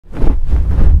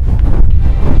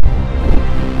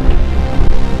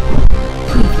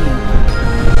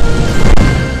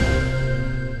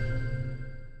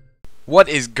What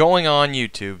is going on,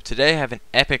 YouTube? Today I have an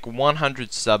epic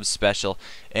 100 subs special,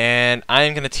 and I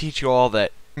am going to teach you all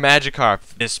that Magikarp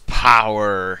is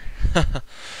power.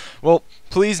 Well,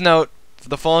 please note,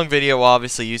 the following video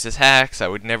obviously uses hacks. I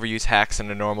would never use hacks in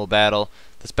a normal battle.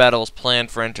 This battle is planned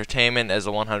for entertainment as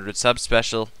a 100 sub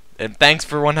special. And thanks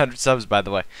for 100 subs, by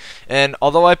the way. And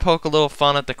although I poke a little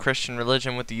fun at the Christian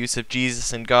religion with the use of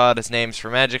Jesus and God as names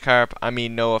for Magikarp, I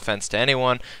mean no offense to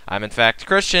anyone. I'm in fact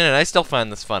Christian, and I still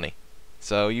find this funny.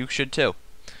 So you should too.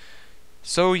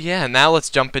 So yeah, now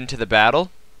let's jump into the battle.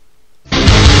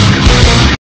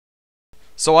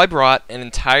 So I brought an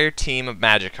entire team of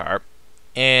Magikarp,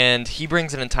 and he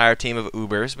brings an entire team of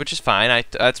UBERS, which is fine.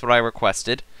 That's what I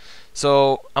requested.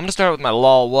 So I'm gonna start with my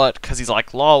lolwut, because he's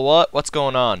like, lolwut, what's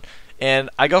going on? And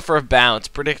I go for a bounce,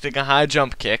 predicting a high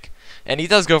jump kick, and he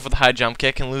does go for the high jump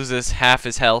kick and loses half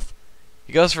his health.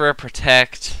 He goes for a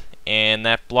protect, and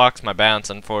that blocks my bounce,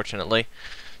 unfortunately.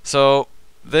 So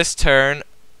this turn,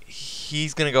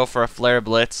 he's gonna go for a flare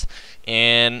blitz,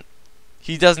 and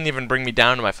he doesn't even bring me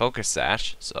down to my focus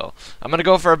sash. So I'm gonna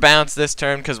go for a bounce this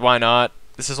turn, because why not?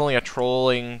 This is only a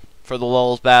trolling for the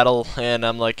lulz battle, and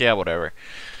I'm like, yeah, whatever.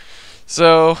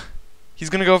 So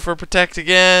he's gonna go for a protect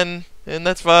again, and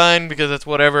that's fine because that's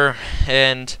whatever.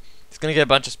 And he's gonna get a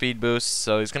bunch of speed boosts,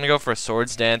 so he's gonna go for a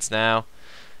swords dance now,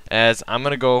 as I'm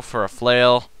gonna go for a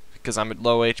flail because I'm at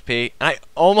low HP. And I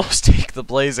almost take the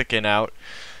Blaziken out.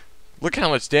 Look how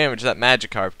much damage that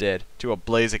Magikarp did to a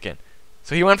Blaziken.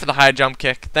 So he went for the high jump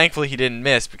kick. Thankfully he didn't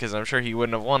miss, because I'm sure he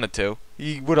wouldn't have wanted to.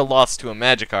 He would have lost to a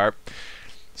Magikarp.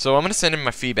 So I'm gonna send him my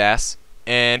Feebas,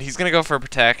 and he's gonna go for a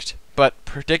protect. But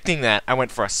predicting that, I went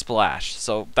for a splash.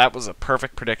 So that was a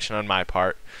perfect prediction on my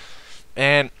part.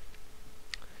 And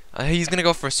he's going to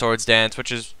go for a swords dance,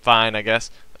 which is fine, I guess.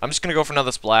 I'm just going to go for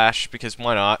another splash, because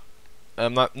why not?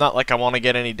 I'm not like I want to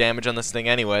get any damage on this thing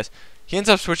anyways. He ends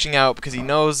up switching out because he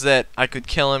knows that I could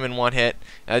kill him in one hit.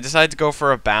 And I decide to go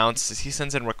for a bounce as he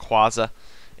sends in Rayquaza.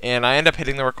 And I end up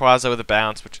hitting the Rayquaza with a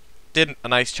bounce, which did a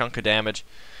nice chunk of damage.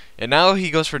 And now he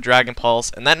goes for Dragon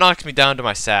Pulse, and that knocks me down to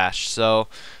my sash. So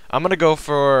I'm going to go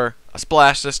for a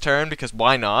splash this turn, because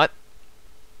why not?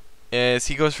 As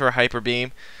he goes for a Hyper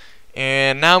Beam.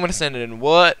 And now I'm going to send it in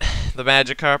the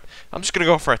Magikarp. I'm just going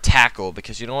to go for a tackle,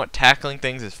 because you know what? Tackling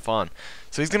things is fun.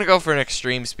 So he's going to go for an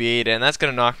extreme speed, and that's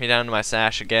going to knock me down to my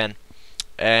sash again.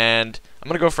 And I'm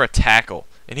going to go for a tackle.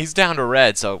 And he's down to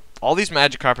red, so all these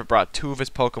Magikarp have brought two of his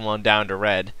Pokemon down to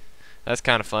red. That's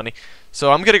kind of funny.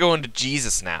 So I'm going to go into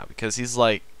Jesus now, because he's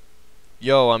like,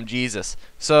 yo, I'm Jesus.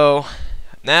 So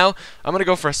now I'm going to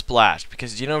go for a splash,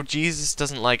 because you know Jesus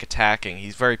doesn't like attacking.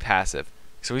 He's very passive.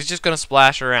 So he's just going to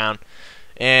splash around,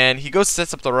 and he goes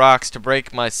sets up the rocks to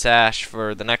break my sash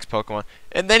for the next Pokemon,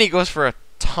 and then he goes for a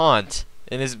taunt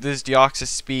in his Deoxys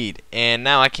speed, and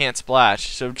now I can't splash,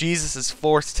 so Jesus is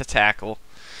forced to tackle,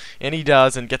 and he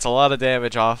does, and gets a lot of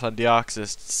damage off on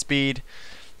Deoxys speed.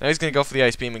 Now he's going to go for the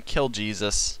Ice Beam and kill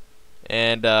Jesus,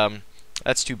 and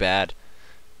that's too bad.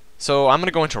 So I'm going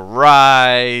to go into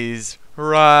Rise.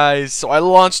 So I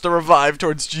launch the Revive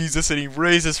towards Jesus, and he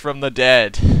raises from the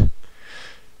dead.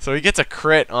 So he gets a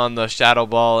crit on the Shadow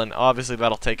Ball, and obviously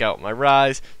that'll take out my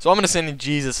Rise. So I'm going to send in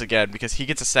Jesus again, because he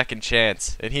gets a second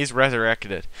chance, and he's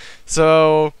resurrected.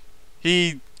 So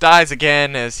he dies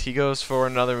again as he goes for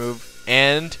another move,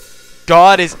 and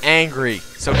God is angry,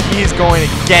 so he is going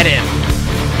to get him.